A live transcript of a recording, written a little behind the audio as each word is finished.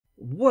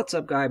What's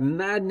up, guy?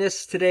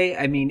 Madness today.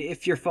 I mean,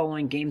 if you're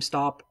following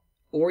GameStop,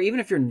 or even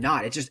if you're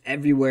not, it's just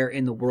everywhere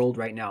in the world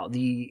right now.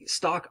 The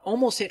stock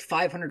almost hit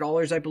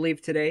 $500, I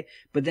believe, today,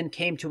 but then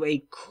came to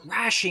a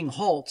crashing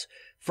halt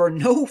for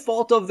no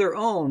fault of their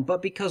own,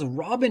 but because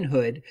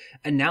Robinhood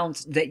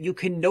announced that you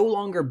can no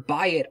longer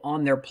buy it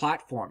on their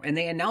platform. And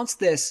they announced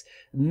this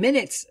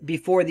minutes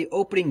before the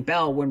opening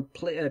bell when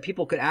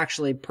people could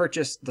actually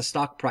purchase the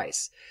stock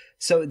price.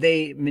 So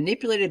they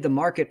manipulated the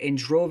market and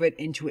drove it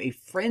into a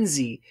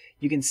frenzy.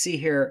 You can see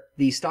here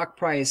the stock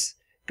price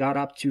got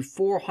up to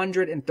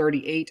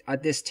 438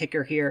 at this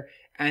ticker here,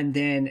 and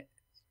then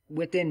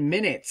within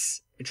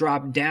minutes it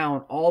dropped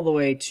down all the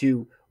way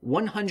to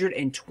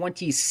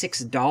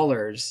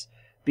 $126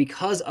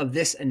 because of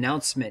this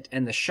announcement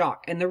and the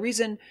shock. And the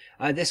reason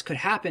this could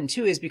happen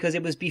too is because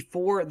it was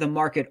before the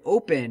market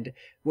opened,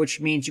 which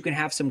means you can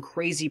have some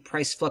crazy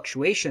price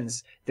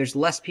fluctuations. There's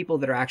less people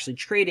that are actually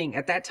trading.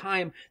 At that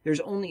time, there's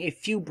only a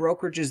few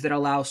brokerages that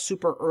allow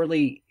super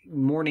early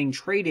morning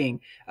trading,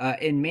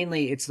 and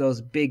mainly it's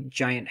those big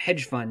giant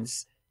hedge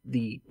funds,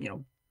 the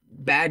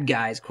bad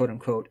guys, quote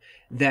unquote,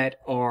 that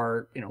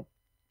are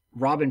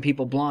robbing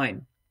people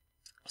blind.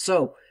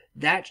 So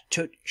that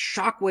took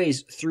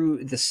shockwaves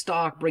through the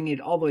stock, bringing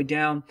it all the way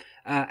down.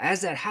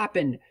 As that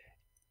happened,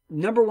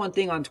 number one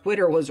thing on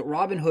Twitter was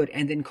Robinhood,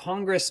 and then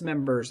Congress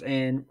members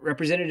and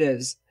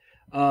representatives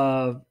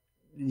of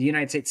the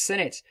United States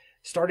Senate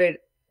started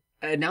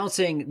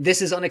announcing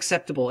this is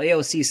unacceptable.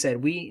 AOC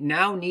said, "We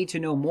now need to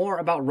know more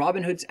about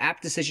Robinhood's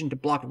app decision to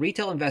block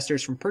retail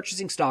investors from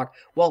purchasing stock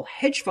while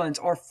hedge funds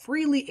are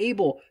freely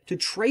able to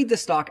trade the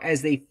stock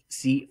as they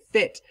see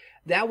fit."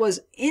 That was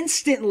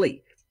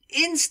instantly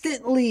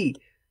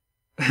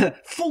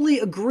fully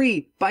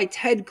agreed by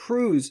Ted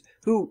Cruz,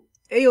 who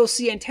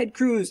AOC and Ted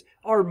Cruz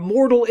are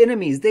mortal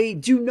enemies. They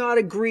do not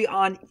agree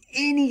on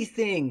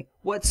anything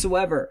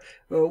whatsoever.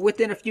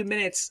 Within a few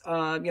minutes,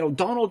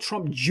 Donald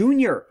Trump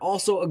Jr.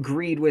 also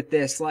agreed with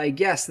this. Like,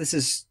 yes, this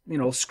is,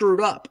 screwed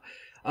up.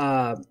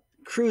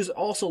 Cruz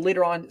also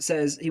later on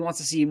says he wants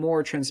to see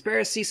more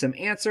transparency, some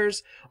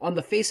answers. On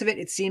the face of it,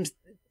 it seems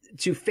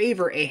to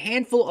favor a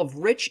handful of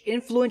rich,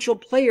 influential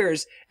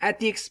players at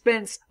the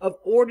expense of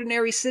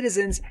ordinary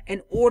citizens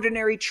and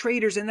ordinary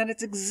traders. And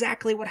that's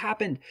exactly what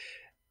happened.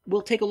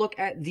 We'll take a look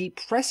at the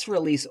press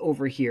release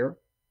over here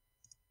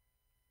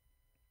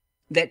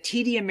that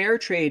TD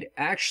Ameritrade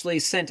actually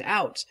sent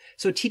out.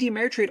 So TD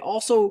Ameritrade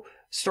also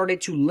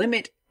started to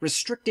limit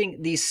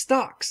restricting these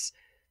stocks.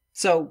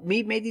 So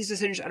we made these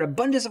decisions out of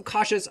abundance of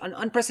caution on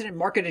unprecedented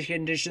market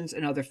conditions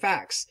and other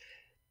facts.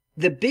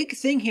 The big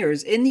thing here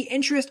is in the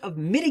interest of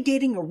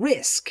mitigating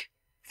risk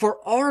for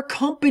our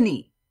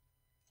company.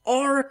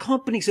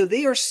 So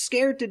they are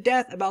scared to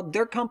death about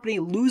their company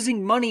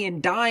losing money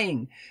and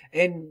dying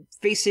and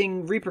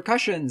facing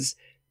repercussions,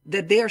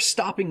 that they are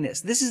stopping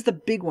this. This is the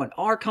big one.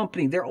 Our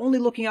company, they're only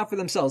looking out for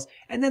themselves.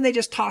 And then they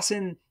just toss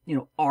in,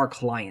 our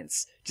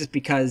clients just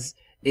because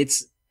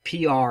it's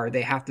PR.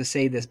 They have to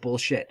say this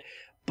bullshit.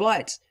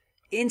 But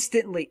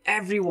instantly,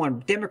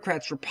 everyone,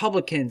 Democrats,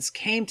 Republicans,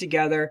 came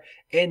together,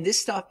 and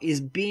this stuff is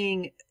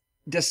being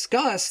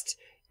discussed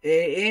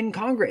in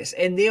Congress,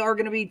 and they are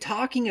going to be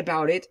talking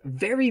about it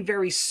very,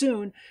 very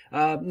soon.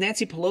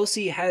 Nancy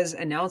Pelosi has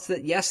announced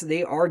that, yes,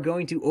 they are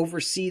going to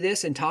oversee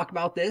this and talk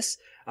about this.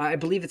 I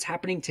believe it's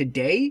happening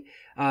today.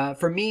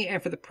 For me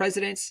and for the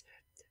presidents,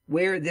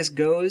 where this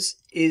goes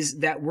is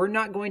that we're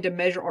not going to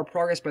measure our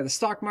progress by the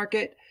stock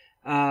market.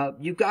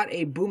 You've got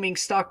a booming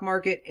stock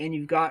market and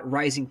you've got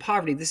rising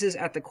poverty. This is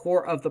at the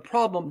core of the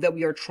problem that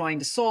we are trying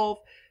to solve,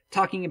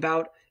 talking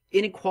about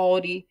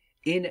inequality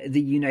in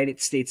the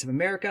United States of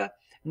America,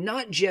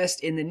 not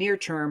just in the near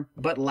term,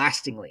 but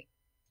lastingly.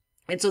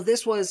 And so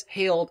this was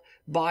hailed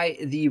by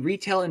the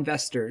retail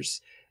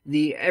investors,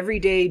 the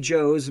everyday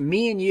Joes,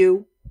 me and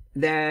you,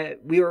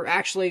 that we were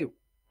actually,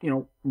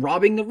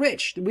 robbing the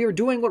rich. We were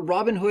doing what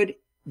Robinhood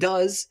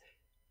does.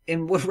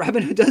 And what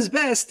Robinhood does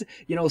best,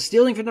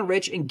 stealing from the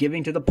rich and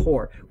giving to the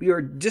poor. We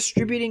are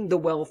distributing the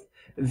wealth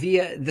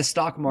via the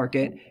stock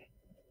market,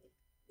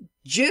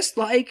 just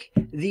like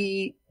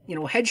the,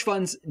 hedge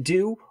funds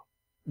do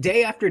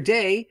day after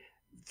day,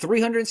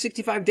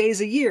 365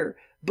 days a year.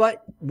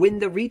 But when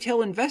the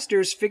retail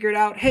investors figured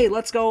out, hey,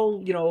 let's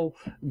go,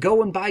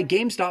 go and buy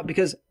GameStop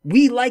because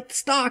we like the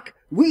stock,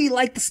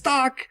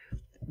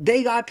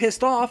 they got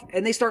pissed off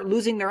and they start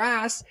losing their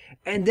ass.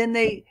 And then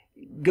they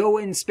go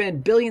and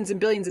spend billions and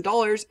billions of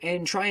dollars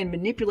and try and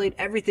manipulate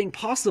everything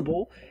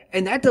possible,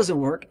 and that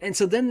doesn't work. And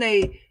so then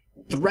they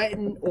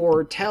threaten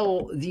or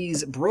tell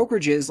these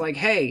brokerages like,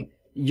 hey,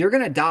 you're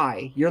gonna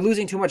die, you're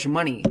losing too much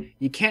money,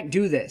 you can't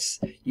do this,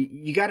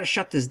 you gotta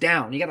shut this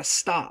down, you gotta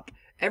stop.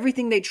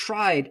 Everything they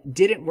tried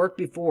didn't work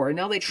before, and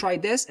now they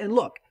tried this, and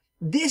look,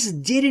 this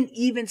didn't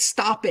even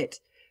stop it.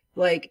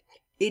 Like,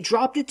 it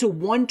dropped it to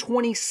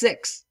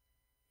 126.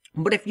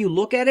 But if you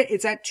look at it,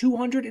 it's at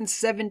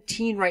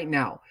 217 right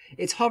now.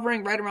 It's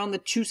hovering right around the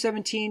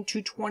 217,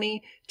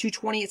 220,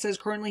 220 it says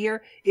currently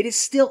here. It is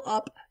still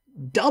up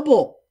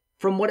double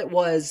from what it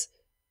was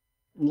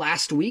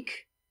last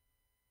week.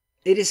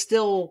 It is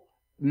still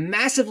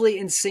massively,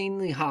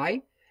 insanely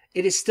high.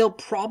 It is still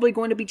probably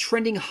going to be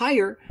trending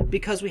higher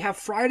because we have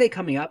Friday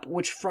coming up,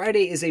 which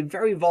Friday is a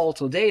very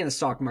volatile day in the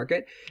stock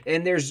market,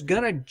 and there's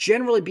going to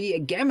generally be a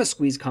gamma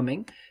squeeze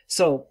coming.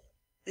 So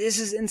this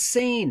is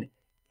insane.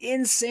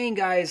 Insane,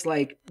 guys.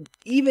 Like,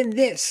 even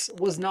this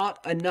was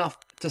not enough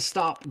to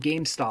stop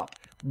GameStop.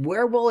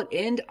 Where will it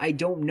end? I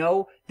don't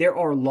know. There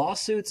are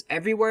lawsuits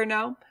everywhere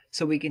now.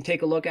 So we can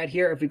take a look at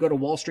here. If we go to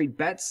Wall Street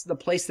Bets, the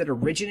place that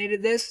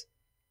originated this,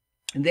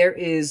 there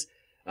is,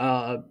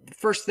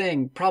 first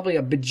thing, probably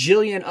a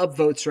bajillion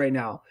upvotes right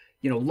now.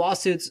 You know,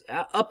 lawsuits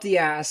up the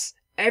ass.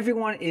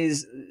 Everyone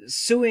is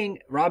suing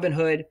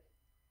Robinhood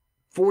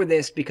for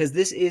this because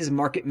this is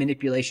market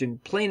manipulation,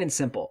 plain and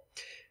simple.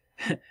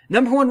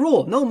 Number one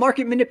rule, no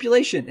market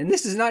manipulation. And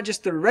this is not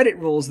just the Reddit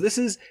rules. This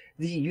is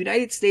the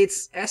United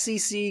States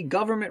SEC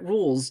government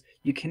rules.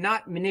 You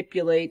cannot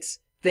manipulate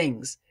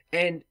things.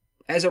 And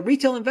as a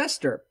retail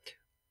investor,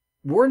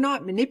 we're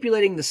not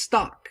manipulating the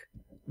stock.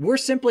 We're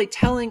simply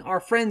telling our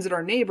friends and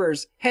our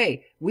neighbors,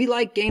 hey, we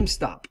like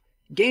GameStop.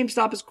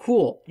 GameStop is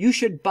cool. You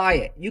should buy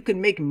it. You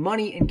can make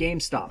money in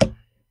GameStop.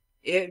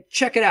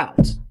 Check it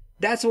out.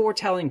 That's what we're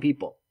telling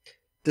people.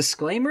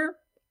 Disclaimer,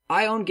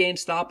 I own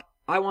GameStop.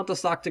 I want the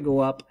stock to go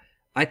up.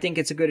 I think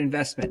it's a good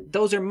investment.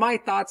 Those are my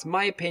thoughts,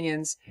 my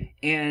opinions,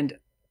 and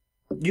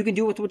you can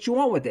do with what you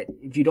want with it.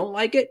 If you don't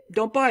like it,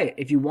 don't buy it.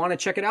 If you want to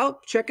check it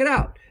out, check it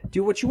out.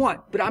 Do what you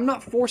want. But I'm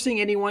not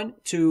forcing anyone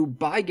to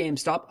buy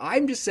GameStop.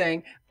 I'm just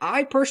saying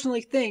I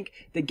personally think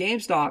that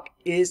GameStop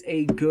is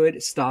a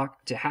good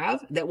stock to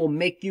have that will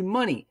make you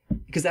money,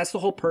 because that's the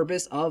whole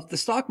purpose of the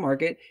stock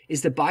market,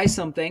 is to buy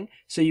something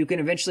so you can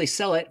eventually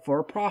sell it for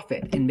a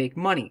profit and make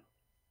money.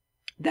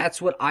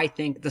 That's what I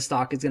think the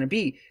stock is going to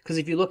be. Because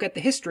if you look at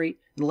the history,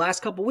 in the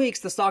last couple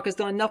weeks, the stock has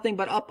done nothing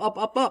but up, up,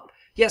 up, up.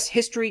 Yes,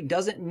 history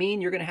doesn't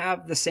mean you're going to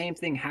have the same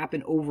thing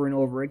happen over and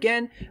over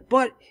again,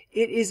 but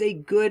it is a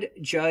good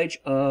judge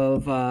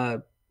of,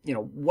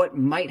 what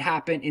might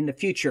happen in the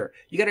future.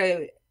 You got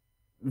to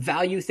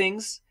value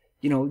things.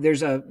 You know,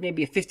 there's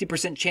maybe a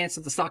 50% chance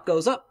that the stock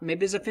goes up.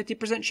 Maybe there's a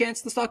 50%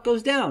 chance the stock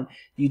goes down.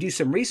 You do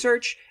some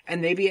research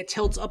and maybe it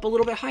tilts up a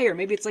little bit higher.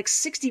 Maybe it's like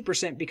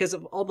 60% because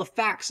of all the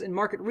facts and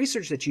market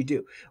research that you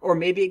do. Or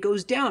maybe it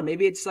goes down.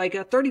 Maybe it's like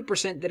a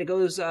 30% that it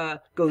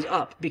goes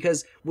up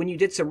because when you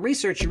did some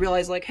research, you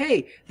realize like,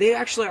 hey, they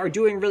actually are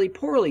doing really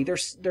poorly.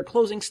 They're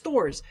closing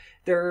stores.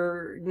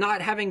 They're not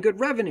having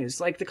good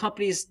revenues. Like, the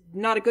company's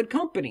not a good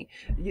company.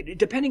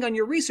 Depending on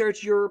your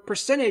research, your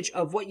percentage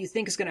of what you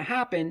think is going to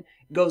happen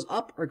goes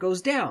up or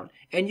goes down.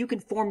 And you can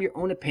form your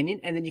own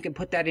opinion, and then you can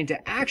put that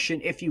into action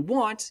if you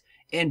want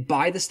and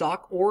buy the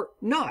stock or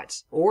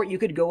not. Or you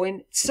could go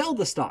and sell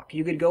the stock.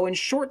 You could go and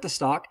short the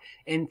stock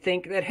and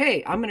think that,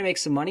 hey, I'm going to make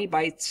some money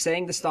by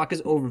saying the stock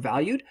is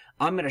overvalued.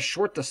 I'm going to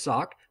short the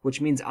stock, which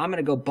means I'm going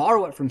to go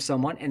borrow it from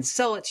someone and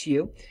sell it to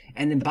you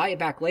and then buy it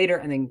back later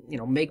and then,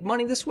 make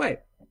money this way.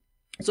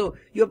 So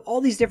you have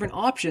all these different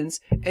options,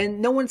 and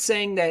no one's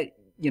saying that,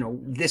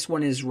 this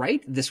one is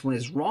right, this one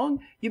is wrong.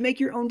 You make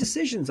your own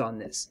decisions on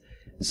this.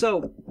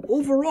 So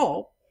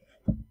overall,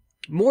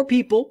 more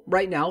people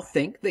right now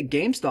think that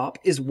GameStop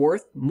is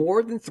worth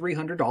more than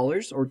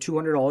 $300 or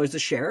 $200 a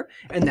share,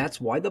 and that's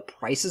why the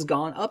price has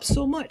gone up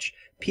so much.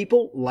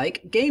 People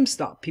like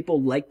GameStop.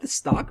 People like the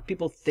stock.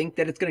 People think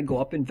that it's going to go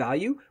up in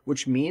value,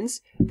 which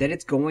means that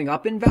it's going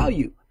up in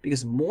value,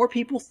 because more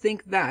people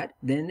think that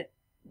than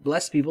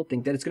less people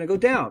think that it's going to go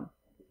down.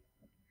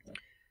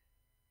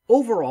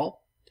 Overall,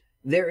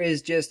 there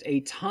is just a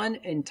ton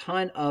and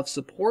ton of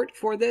support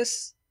for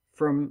this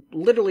from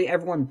literally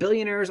everyone.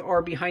 Billionaires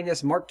are behind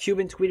this. Mark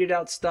Cuban tweeted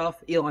out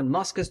stuff. Elon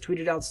Musk has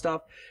tweeted out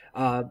stuff.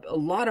 A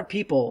lot of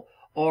people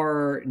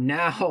are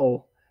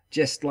now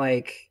just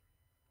like,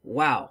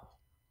 wow.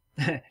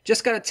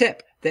 Just got a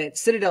tip that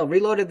Citadel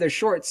reloaded their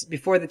shorts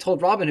before they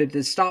told Robinhood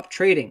to stop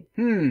trading.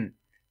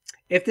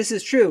 If this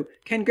is true,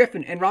 Ken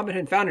Griffin and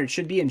Robinhood founders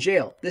should be in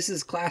jail. This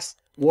is class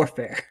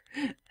warfare.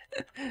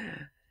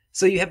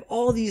 So you have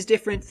all these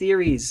different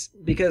theories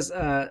because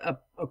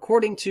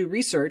according to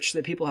research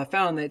that people have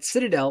found, that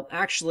Citadel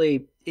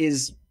actually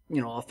is,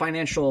 a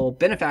financial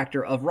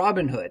benefactor of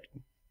Robinhood.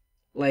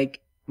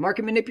 Like,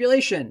 market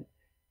manipulation.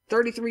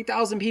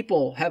 33,000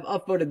 people have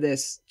upvoted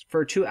this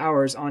for 2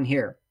 hours on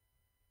here.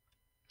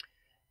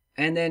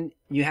 And then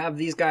you have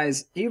these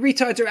guys. You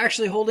retards are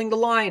actually holding the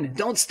line.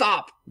 Don't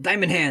stop.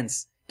 Diamond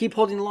hands. Keep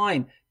holding the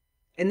line.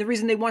 And the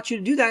reason they want you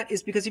to do that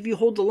is because if you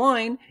hold the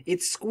line,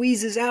 it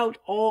squeezes out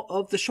all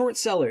of the short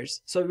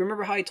sellers. So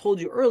remember how I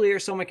told you earlier,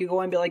 someone could go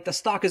and be like, the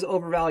stock is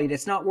overvalued.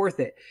 It's not worth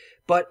it.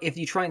 But if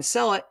you try and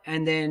sell it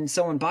and then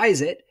someone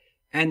buys it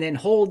and then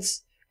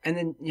holds, and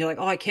then you're like,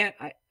 oh, I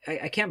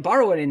can't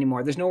borrow it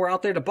anymore. There's nowhere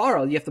out there to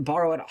borrow. You have to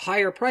borrow at a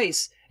higher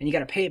price and you got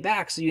to pay it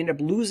back. So you end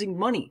up losing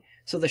money.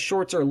 So the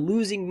shorts are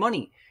losing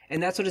money.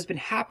 And that's what has been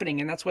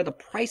happening. And that's why the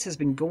price has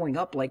been going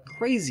up like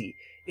crazy,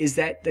 is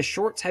that the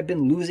shorts have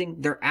been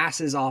losing their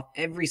asses off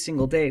every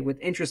single day with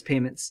interest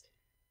payments.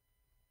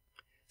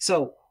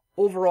 So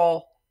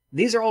overall,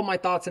 these are all my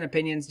thoughts and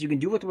opinions. You can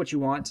do with what you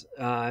want.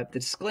 The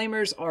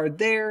disclaimers are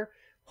there.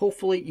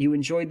 Hopefully you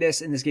enjoyed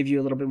this and this gives you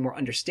a little bit more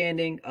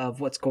understanding of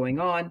what's going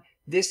on.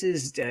 This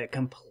is a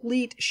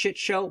complete shit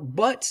show,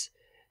 but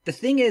the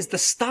thing is, the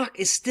stock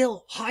is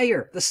still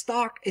higher. The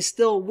stock is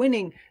still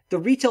winning. The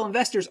retail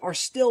investors are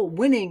still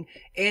winning.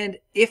 And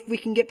if we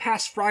can get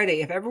past Friday,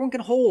 if everyone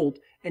can hold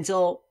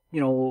until,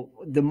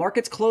 the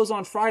markets close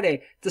on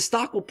Friday, the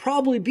stock will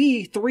probably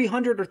be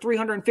 $300 or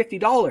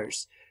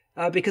 $350.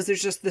 Because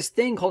there's just this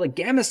thing called a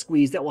gamma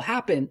squeeze that will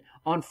happen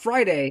on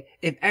Friday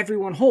if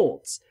everyone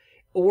holds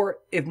or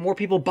if more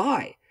people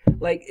buy.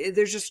 Like,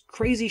 there's just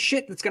crazy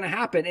shit that's going to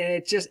happen.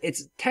 And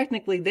it's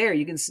technically there.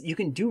 You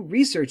can do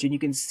research and you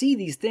can see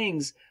these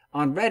things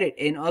on Reddit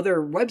and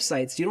other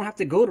websites. You don't have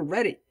to go to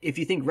Reddit if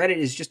you think Reddit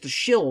is just a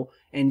shill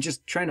and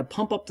just trying to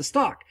pump up the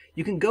stock.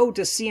 You can go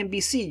to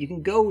CNBC. You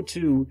can go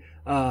to,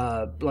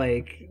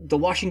 the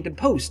Washington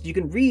Post. You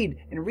can read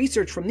and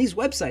research from these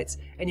websites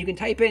and you can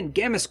type in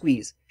gamma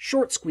squeeze,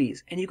 short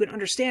squeeze, and you can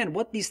understand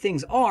what these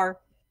things are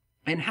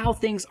and how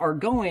things are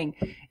going.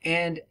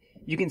 And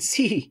you can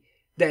see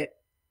that,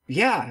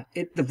 yeah,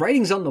 the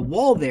writing's on the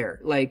wall there.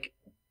 Like,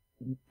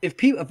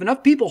 if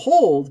enough people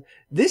hold,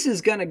 this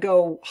is going to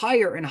go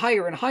higher and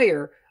higher and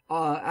higher,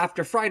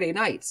 after Friday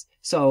nights.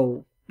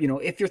 So,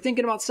 if you're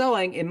thinking about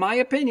selling, in my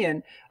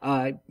opinion,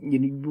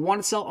 you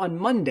want to sell on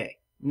Monday,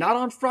 not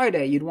on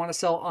Friday. You'd want to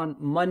sell on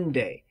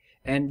Monday.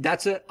 And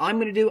that's what I'm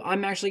going to do.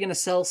 I'm actually going to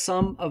sell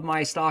some of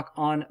my stock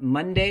on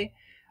Monday.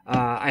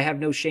 I have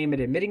no shame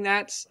in admitting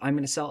that. I'm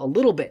going to sell a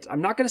little bit.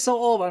 I'm not going to sell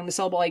all of it. I'm going to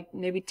sell like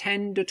maybe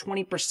 10 to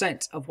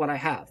 20% of what I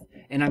have.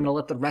 And I'm going to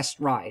let the rest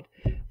ride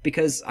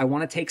because I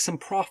want to take some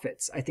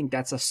profits. I think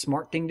that's a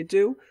smart thing to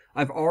do.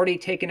 I've already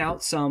taken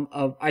out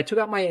I took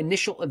out my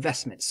initial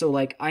investment. So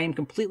like I am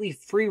completely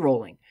free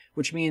rolling,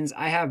 which means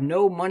I have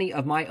no money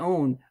of my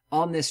own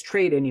on this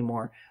trade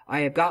anymore. I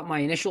have got my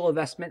initial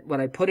investment,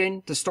 what I put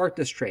in to start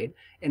this trade,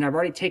 and I've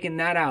already taken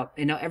that out.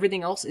 And now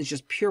everything else is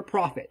just pure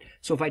profit.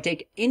 So if I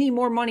take any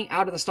more money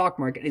out of the stock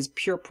market, it's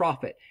pure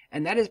profit.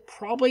 And that is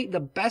probably the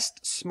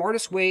best,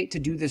 smartest way to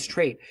do this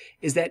trade,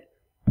 is that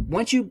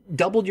once you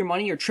doubled your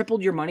money or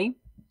tripled your money,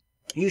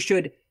 you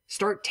should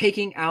start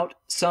taking out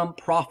some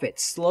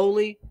profits.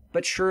 Slowly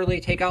but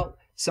surely take out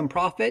some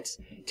profits.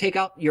 Take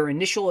out your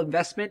initial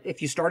investment.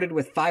 If you started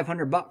with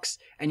 $500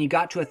 and you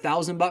got to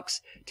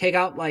 $1,000, take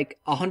out like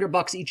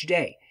 $100 each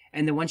day.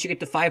 And then once you get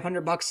to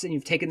 $500 and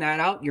you've taken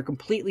that out, you're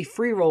completely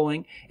free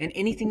rolling, and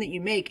anything that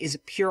you make is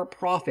pure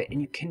profit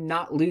and you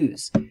cannot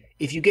lose.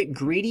 If you get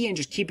greedy and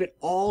just keep it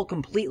all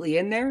completely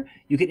in there,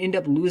 you can end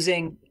up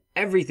losing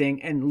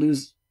everything and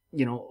lose,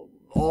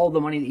 all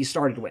the money that you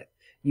started with.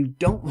 You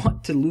don't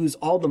want to lose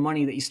all the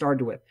money that you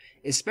started with,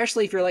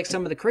 especially if you're like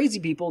some of the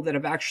crazy people that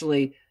have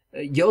actually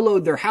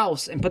YOLO'd their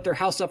house and put their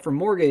house up for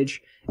mortgage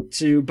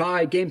to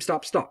buy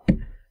GameStop stock.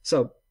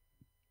 So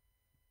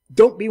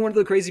don't be one of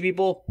the crazy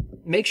people.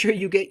 Make sure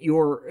you get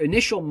your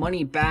initial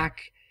money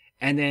back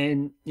and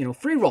then,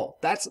 free roll.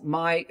 That's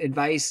my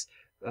advice.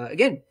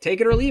 Again,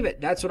 take it or leave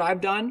it. That's what I've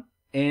done,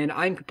 and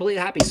I'm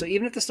completely happy. So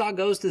even if the stock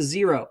goes to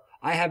zero,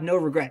 I have no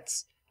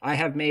regrets. I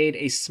have made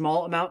a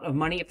small amount of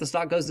money if the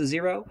stock goes to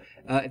zero.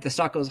 If the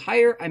stock goes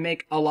higher, I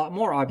make a lot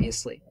more,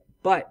 obviously.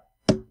 But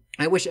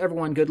I wish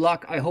everyone good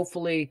luck. I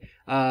hopefully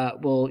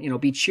will,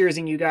 be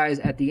cheersing you guys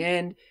at the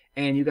end,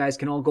 and you guys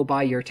can all go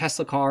buy your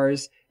Tesla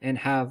cars and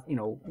have,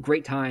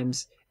 great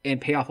times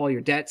and pay off all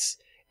your debts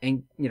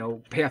and,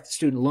 pay off the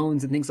student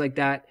loans and things like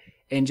that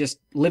and just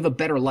live a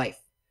better life.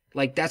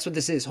 Like, that's what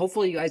this is.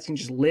 Hopefully you guys can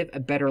just live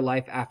a better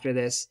life after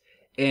this.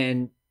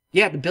 And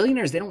yeah, the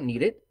billionaires, they don't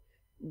need it.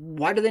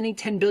 Why do they need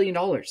 $10 billion?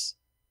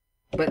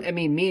 But I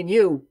mean, me and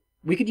you,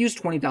 we could use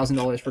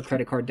 $20,000 for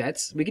credit card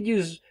debts. We could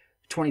use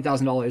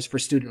 $20,000 for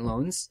student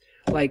loans.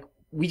 Like,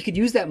 we could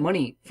use that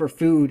money for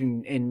food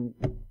and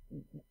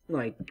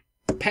like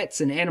pets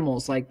and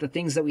animals, like the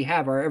things that we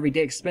have, our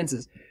everyday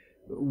expenses.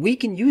 We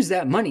can use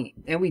that money,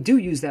 and we do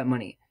use that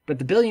money. But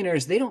the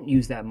billionaires, they don't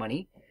use that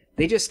money.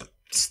 They just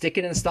stick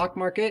it in the stock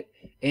market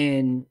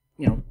and,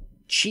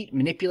 cheat,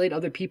 manipulate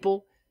other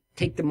people,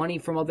 take the money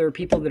from other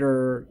people that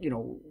are,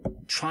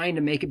 trying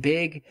to make it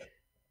big.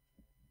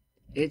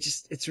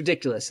 It's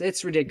ridiculous.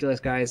 It's ridiculous,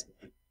 guys.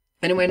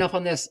 Anyway, enough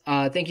on this.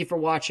 Thank you for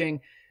watching.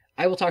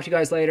 I will talk to you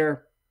guys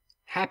later.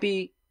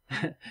 Happy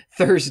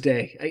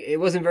Thursday. It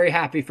wasn't very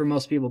happy for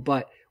most people,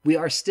 but we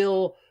are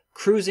still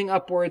cruising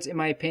upwards, in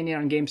my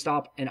opinion, on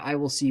GameStop, and I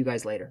will see you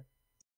guys later.